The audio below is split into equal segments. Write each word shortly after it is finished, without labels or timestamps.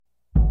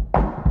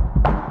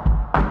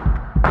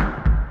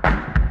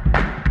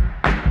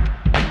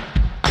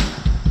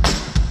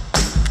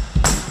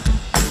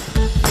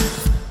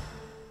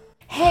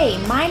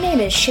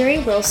name is Sherry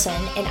Wilson,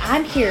 and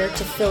I'm here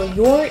to fill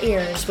your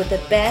ears with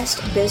the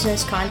best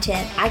business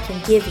content I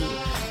can give you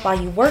while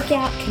you work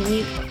out,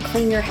 commute, or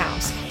clean your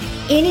house.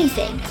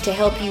 Anything to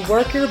help you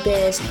work your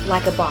biz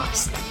like a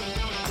boss.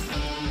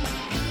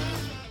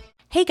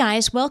 Hey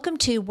guys, welcome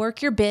to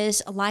Work Your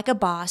Biz Like a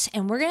Boss,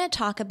 and we're going to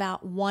talk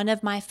about one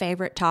of my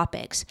favorite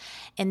topics,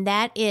 and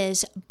that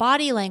is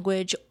body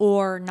language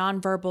or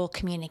nonverbal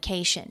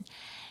communication.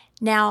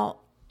 Now,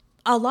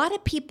 a lot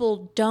of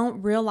people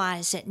don't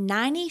realize that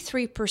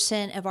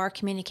 93% of our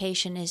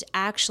communication is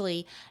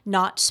actually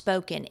not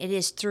spoken. It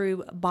is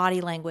through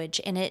body language,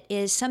 and it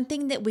is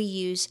something that we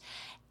use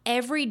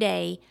every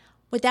day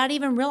without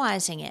even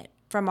realizing it.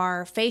 From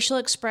our facial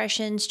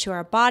expressions to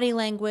our body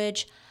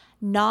language,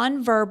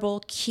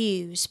 nonverbal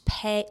cues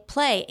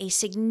play a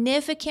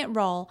significant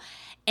role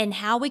in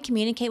how we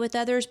communicate with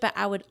others, but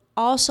I would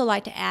also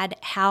like to add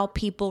how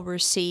people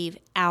receive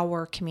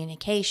our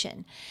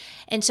communication.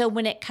 And so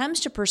when it comes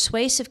to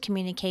persuasive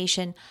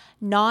communication,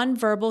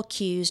 nonverbal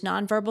cues,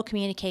 nonverbal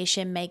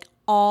communication make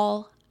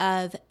all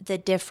of the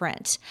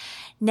difference.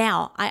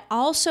 Now, I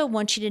also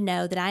want you to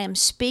know that I am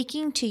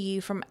speaking to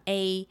you from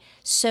a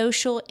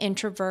social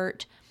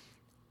introvert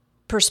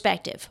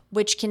perspective,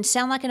 which can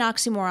sound like an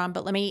oxymoron,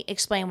 but let me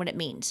explain what it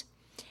means.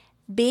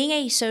 Being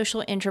a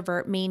social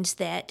introvert means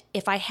that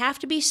if I have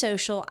to be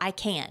social, I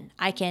can.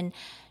 I can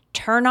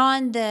turn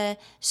on the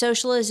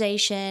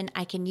socialization.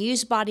 I can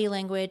use body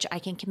language. I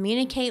can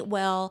communicate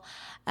well.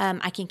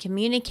 I can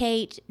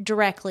communicate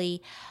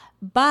directly,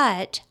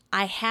 but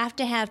I have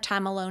to have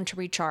time alone to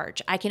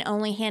recharge. I can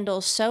only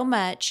handle so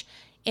much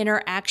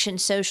interaction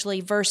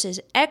socially versus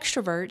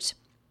extroverts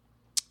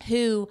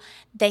who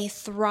they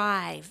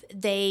thrive.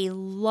 They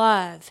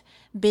love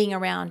being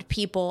around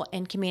people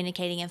and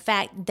communicating. In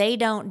fact, they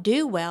don't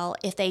do well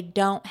if they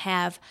don't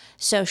have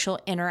social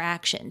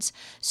interactions.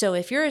 So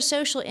if you're a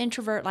social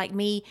introvert like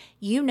me,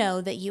 you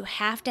know that you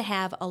have to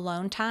have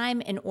alone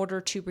time in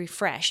order to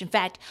refresh. In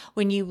fact,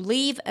 when you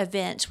leave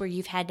events where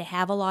you've had to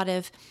have a lot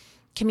of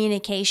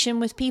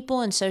communication with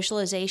people and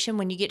socialization,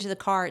 when you get to the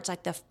car, it's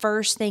like the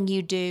first thing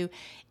you do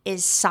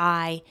is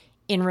sigh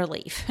in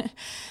relief.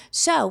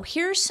 So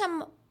here's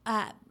some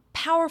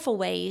powerful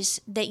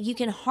ways that you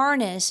can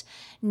harness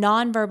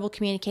nonverbal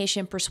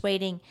communication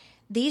persuading.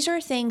 These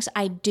are things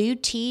I do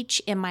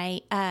teach in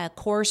my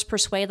course,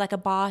 Persuade Like a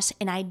Boss,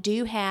 and I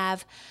do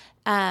have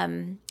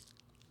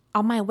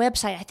on my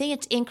website. I think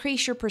it's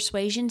Increase Your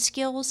Persuasion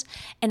Skills,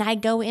 and I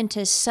go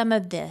into some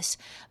of this.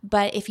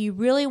 But if you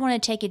really want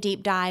to take a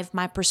deep dive,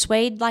 my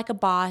Persuade Like a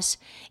Boss,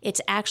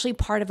 it's actually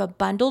part of a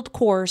bundled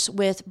course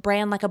with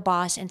Brand Like a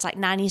Boss, and it's like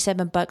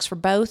 $97 for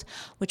both,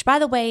 which, by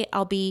the way,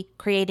 I'll be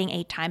creating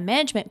a time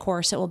management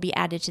course that will be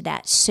added to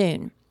that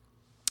soon.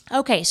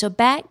 Okay, so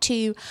back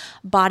to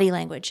body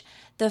language.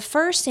 The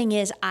first thing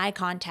is eye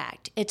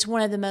contact. It's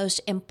one of the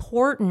most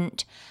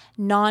important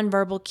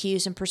nonverbal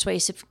cues in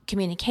persuasive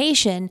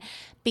communication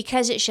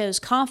because it shows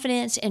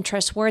confidence and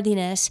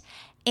trustworthiness,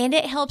 and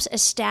it helps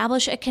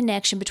establish a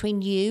connection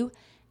between you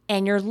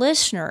and your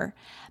listener.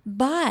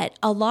 But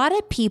a lot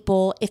of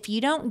people, if you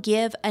don't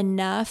give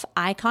enough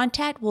eye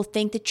contact, will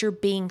think that you're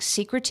being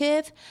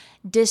secretive,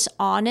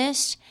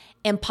 dishonest,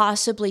 and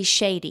possibly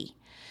shady.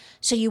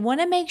 So you want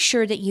to make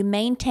sure that you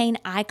maintain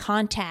eye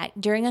contact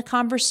during a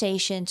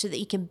conversation so that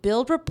you can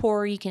build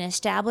rapport, you can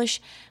establish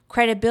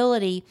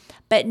credibility,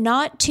 but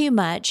not too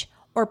much,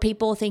 or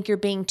people think you're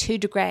being too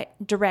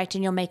direct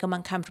and you'll make them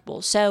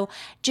uncomfortable. So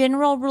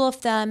general rule of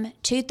thumb,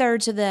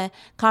 2/3 of the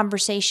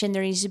conversation,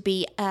 there needs to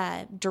be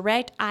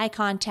direct eye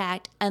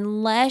contact,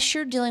 unless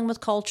you're dealing with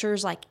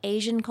cultures like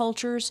Asian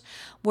cultures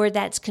where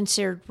that's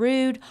considered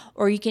rude,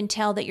 or you can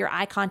tell that your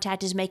eye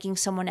contact is making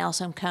someone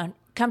else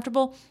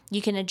uncomfortable.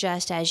 You can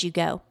adjust as you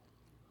go.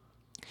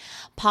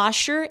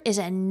 Posture is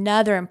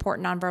another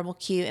important nonverbal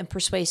cue in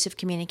persuasive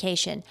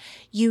communication.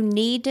 You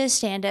need to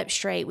stand up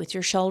straight with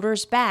your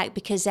shoulders back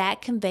because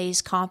that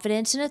conveys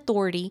confidence and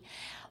authority,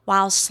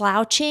 while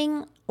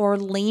slouching or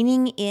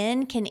leaning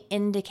in can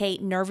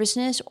indicate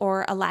nervousness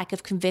or a lack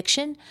of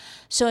conviction.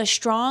 So a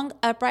strong,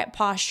 upright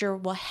posture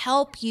will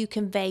help you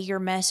convey your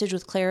message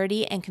with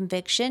clarity and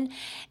conviction.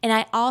 And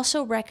I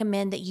also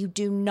recommend that you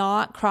do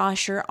not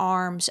cross your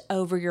arms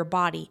over your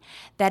body.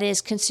 That is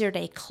considered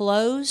a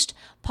closed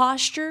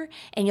posture,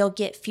 and you'll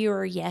get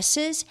fewer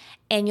yeses,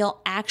 and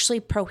you'll actually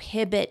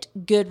prohibit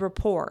good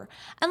rapport.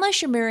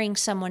 Unless you're mirroring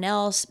someone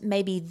else,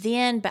 maybe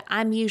then, but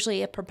I'm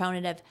usually a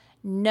proponent of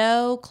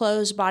no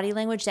closed body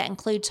language. That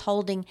includes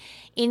holding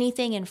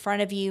anything in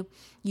front of you.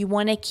 You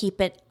want to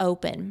keep it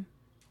open.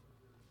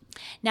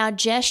 Now,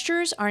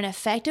 gestures are an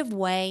effective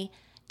way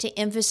to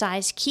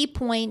emphasize key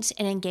points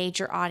and engage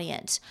your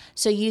audience.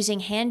 So using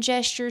hand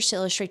gestures to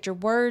illustrate your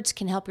words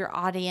can help your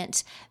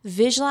audience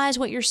visualize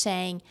what you're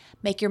saying,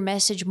 make your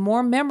message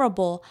more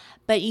memorable,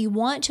 but you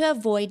want to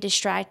avoid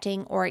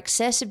distracting or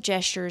excessive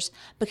gestures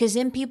because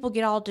then people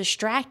get all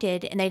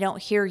distracted and they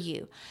don't hear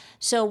you.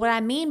 So what I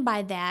mean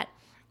by that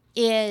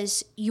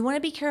is you want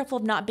to be careful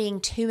of not being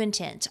too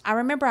intense. I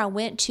remember I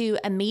went to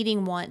a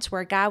meeting once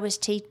where a guy was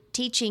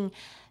teaching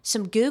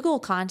some Google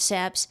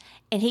concepts,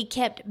 and he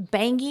kept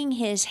banging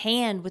his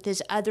hand with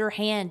his other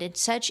hand in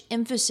such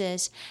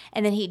emphasis,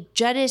 and then he'd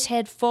jut his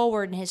head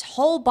forward, and his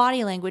whole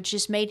body language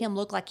just made him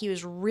look like he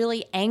was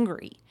really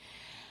angry.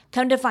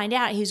 Come to find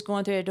out, he was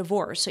going through a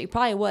divorce, so he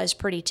probably was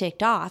pretty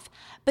ticked off,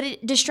 but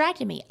it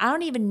distracted me. I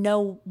don't even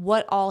know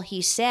what all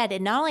he said,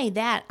 and not only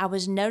that, I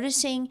was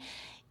noticing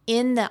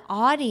in the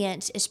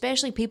audience,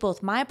 especially people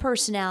with my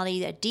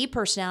personality, a D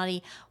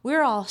personality,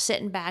 we're all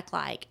sitting back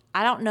like,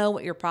 I don't know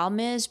what your problem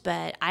is,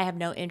 but I have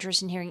no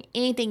interest in hearing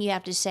anything you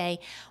have to say,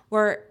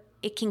 where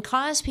it can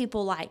cause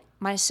people like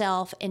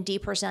myself and D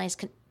personalities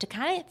to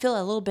kind of feel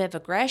a little bit of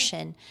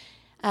aggression.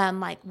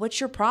 Like, what's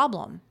your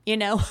problem?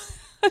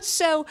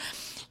 So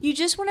you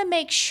just want to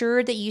make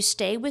sure that you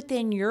stay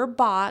within your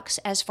box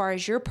as far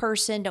as your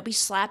person. Don't be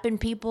slapping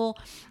people,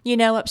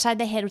 upside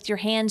the head with your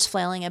hands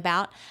flailing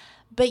about.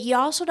 But you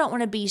also don't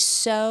want to be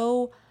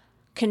so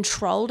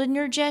controlled in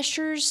your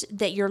gestures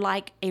that you're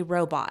like a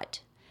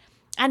robot.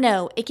 I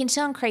know it can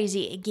sound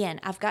crazy. Again,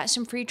 I've got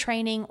some free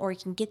training, or you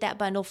can get that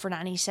bundle for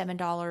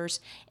 $97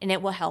 and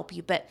it will help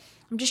you. But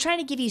I'm just trying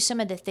to give you some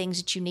of the things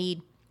that you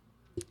need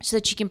so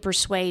that you can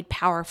persuade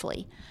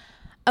powerfully.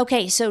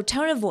 Okay, so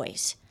tone of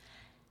voice.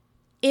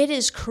 It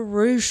is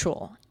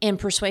crucial in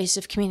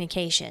persuasive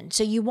communication.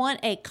 So you want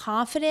a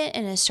confident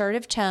and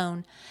assertive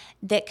tone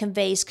that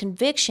conveys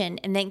conviction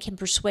and then can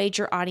persuade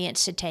your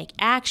audience to take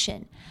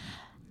action.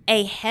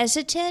 A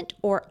hesitant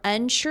or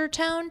unsure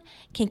tone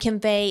can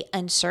convey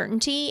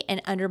uncertainty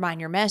and undermine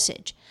your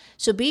message.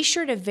 So be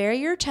sure to vary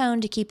your tone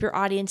to keep your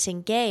audience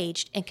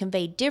engaged and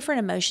convey different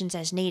emotions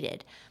as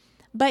needed.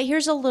 But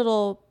here's a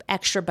little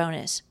extra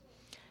bonus.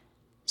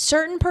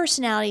 Certain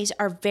personalities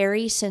are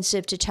very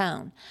sensitive to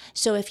tone.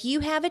 So if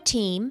you have a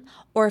team,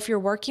 or if you're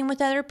working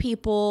with other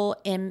people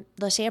in,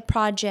 let's say, a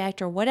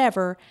project or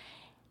whatever,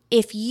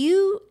 if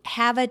you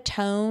have a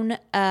tone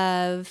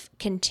of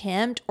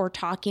contempt or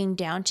talking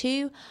down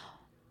to,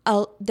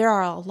 there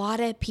are a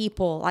lot of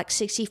people, like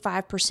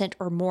 65%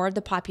 or more of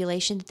the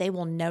population, that they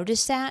will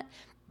notice that,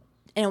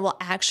 and it will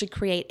actually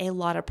create a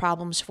lot of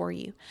problems for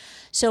you.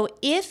 So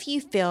if you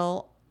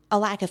feel a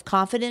lack of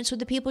confidence with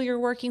the people you're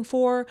working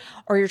for,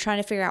 or you're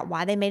trying to figure out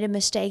why they made a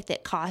mistake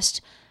that cost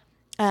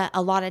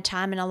a lot of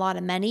time and a lot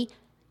of money,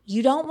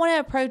 you don't want to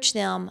approach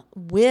them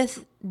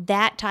with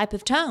that type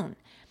of tone.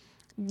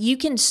 You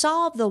can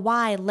solve the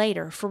why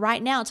later. For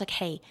right now, it's like,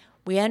 hey,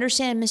 we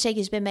understand a mistake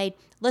has been made.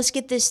 Let's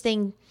get this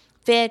thing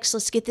fixed.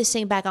 Let's get this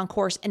thing back on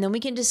course. And then we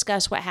can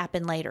discuss what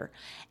happened later.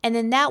 And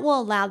then that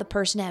will allow the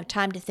person to have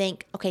time to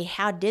think, okay,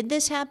 how did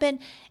this happen?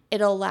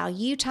 It'll allow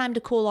you time to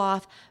cool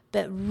off,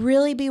 but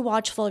really be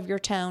watchful of your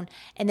tone.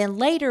 And then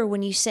later,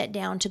 when you sit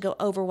down to go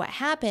over what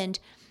happened,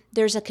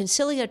 there's a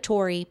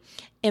conciliatory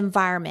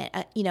environment,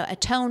 a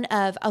tone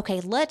of, okay,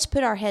 let's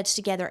put our heads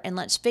together and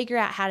let's figure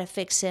out how to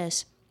fix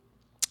this,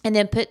 and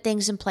then put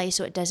things in place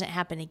so it doesn't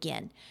happen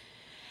again.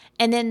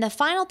 And then the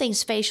final thing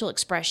is facial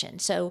expression.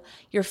 So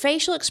your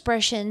facial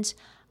expressions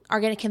are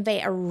going to convey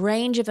a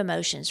range of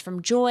emotions,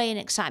 from joy and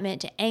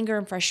excitement to anger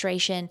and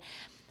frustration.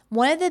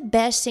 One of the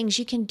best things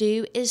you can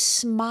do is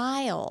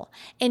smile,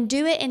 and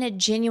do it in a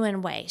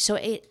genuine way. So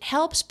it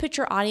helps put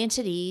your audience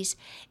at ease.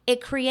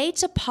 It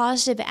creates a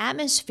positive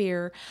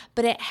atmosphere,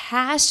 but it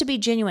has to be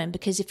genuine,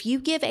 because if you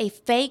give a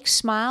fake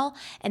smile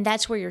and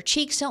that's where your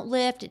cheeks don't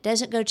lift, it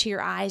doesn't go to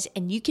your eyes,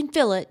 and you can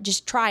feel it,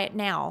 just try it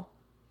now.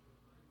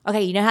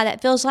 Okay, you know how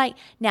that feels like?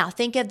 Now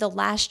think of the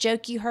last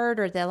joke you heard,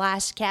 or the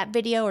last cat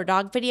video or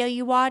dog video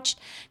you watched.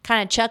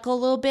 Kind of chuckle a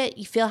little bit.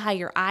 You feel how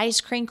your eyes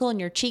crinkle and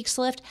your cheeks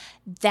lift.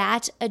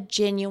 That's a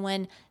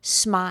genuine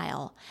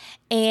smile.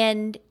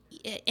 And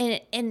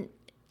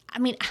I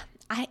mean,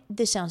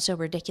 this sounds so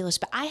ridiculous,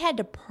 but I had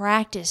to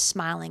practice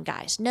smiling,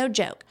 guys. No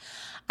joke.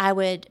 I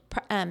would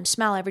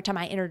smile every time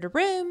I entered a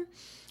room.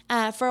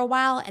 For a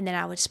while, and then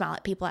I would smile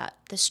at people at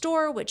the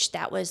store, which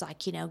that was like,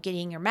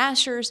 getting your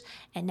master's,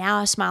 and now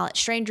I smile at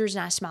strangers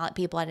and I smile at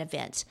people at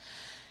events.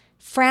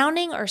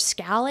 Frowning or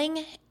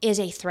scowling is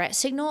a threat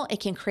signal. It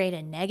can create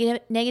a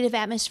negative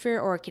atmosphere,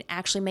 or it can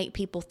actually make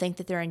people think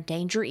that they're in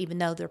danger, even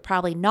though they're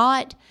probably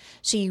not.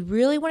 So you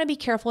really want to be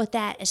careful with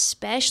that,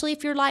 especially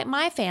if you're like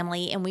my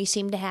family and we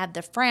seem to have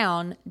the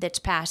frown that's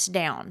passed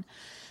down.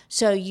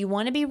 So you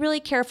want to be really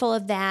careful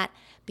of that.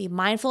 Be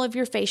mindful of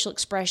your facial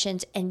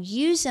expressions and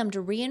use them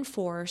to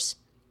reinforce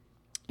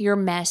your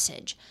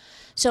message.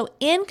 So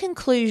in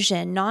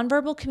conclusion,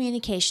 nonverbal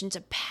communication is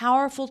a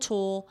powerful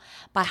tool.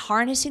 By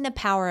harnessing the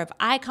power of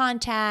eye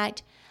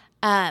contact,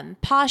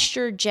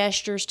 posture,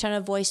 gestures, tone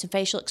of voice, and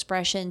facial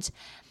expressions,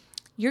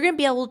 you're going to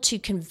be able to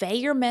convey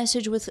your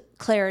message with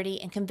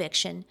clarity and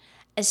conviction,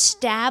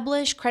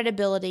 establish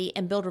credibility,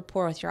 and build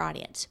rapport with your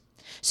audience.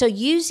 So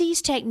use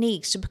these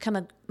techniques to become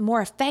a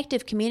more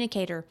effective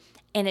communicator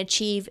and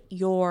achieve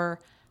your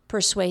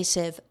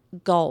persuasive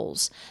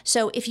goals.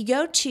 So if you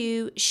go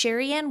to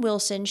Sherry Ann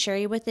Wilson,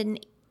 Sherry with an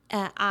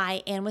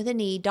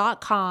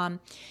persuade.com.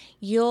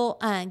 You'll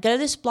go to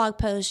this blog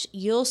post.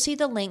 You'll see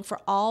the link for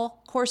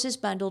all courses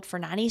bundled for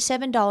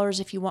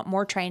 $97 if you want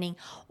more training,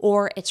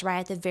 or it's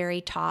right at the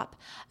very top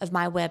of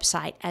my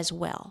website as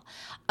well.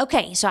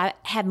 Okay, so I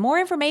have more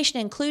information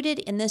included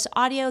in this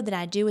audio than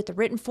I do with the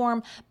written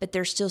form, but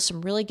there's still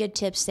some really good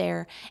tips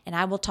there, and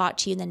I will talk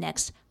to you in the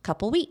next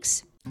couple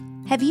weeks.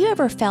 Have you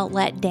ever felt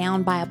let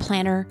down by a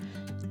planner?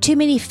 Too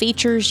many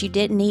features you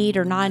didn't need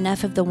or not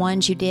enough of the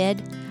ones you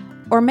did?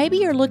 Or maybe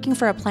you're looking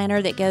for a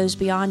planner that goes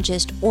beyond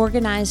just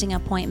organizing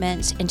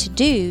appointments and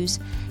to-dos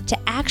to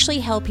actually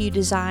help you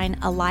design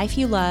a life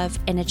you love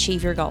and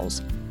achieve your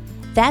goals.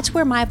 That's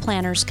where my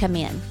planners come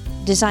in,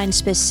 designed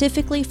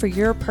specifically for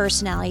your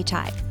personality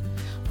type.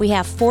 We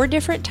have 4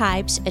 different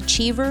types: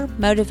 achiever,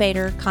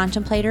 motivator,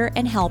 contemplator,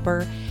 and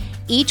helper,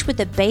 each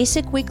with a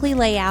basic weekly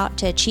layout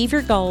to achieve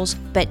your goals,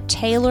 but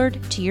tailored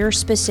to your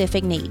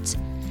specific needs.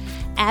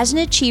 As an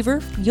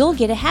achiever, you'll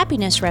get a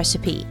happiness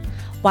recipe,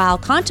 while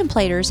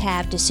contemplators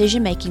have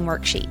decision-making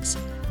worksheets.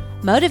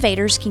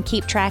 Motivators can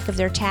keep track of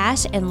their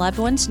tasks and loved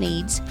ones'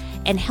 needs,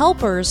 and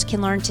helpers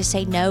can learn to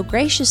say no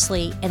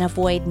graciously and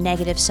avoid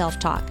negative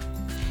self-talk.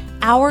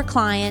 Our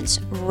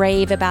clients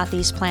rave about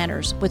these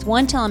planners, with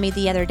one telling me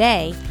the other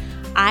day,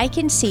 "I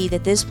can see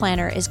that this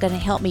planner is going to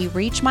help me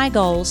reach my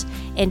goals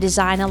and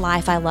design a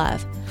life I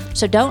love."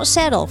 So don't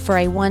settle for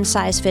a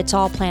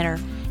one-size-fits-all planner.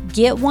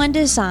 Get one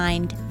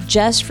designed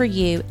just for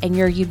you and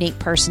your unique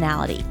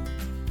personality.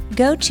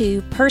 Go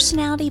to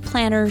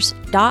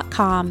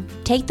personalityplanners.com,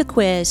 take the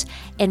quiz,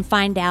 and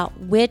find out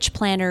which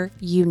planner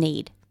you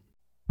need.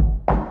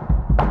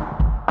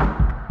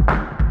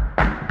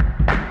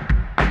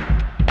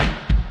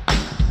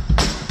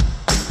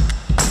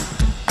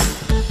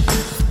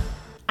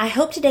 I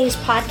hope today's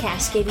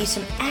podcast gave you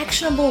some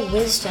actionable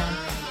wisdom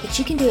that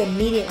you can do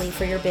immediately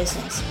for your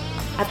business.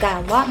 I've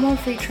got a lot more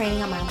free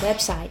training on my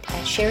website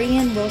at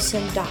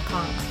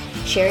sherryannwilson.com.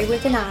 Sherry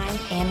with an I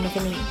and with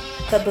an E.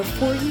 But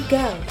before you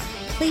go,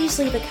 please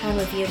leave a kind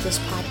review of this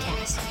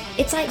podcast.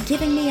 It's like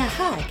giving me a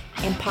hug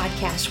in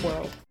podcast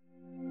world.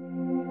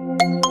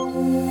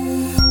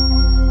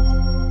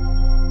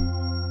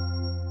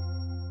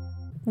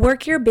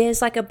 Work Your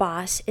Biz Like a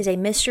Boss is a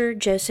Mr.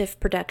 Joseph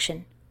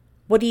production.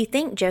 What do you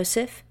think,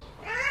 Joseph?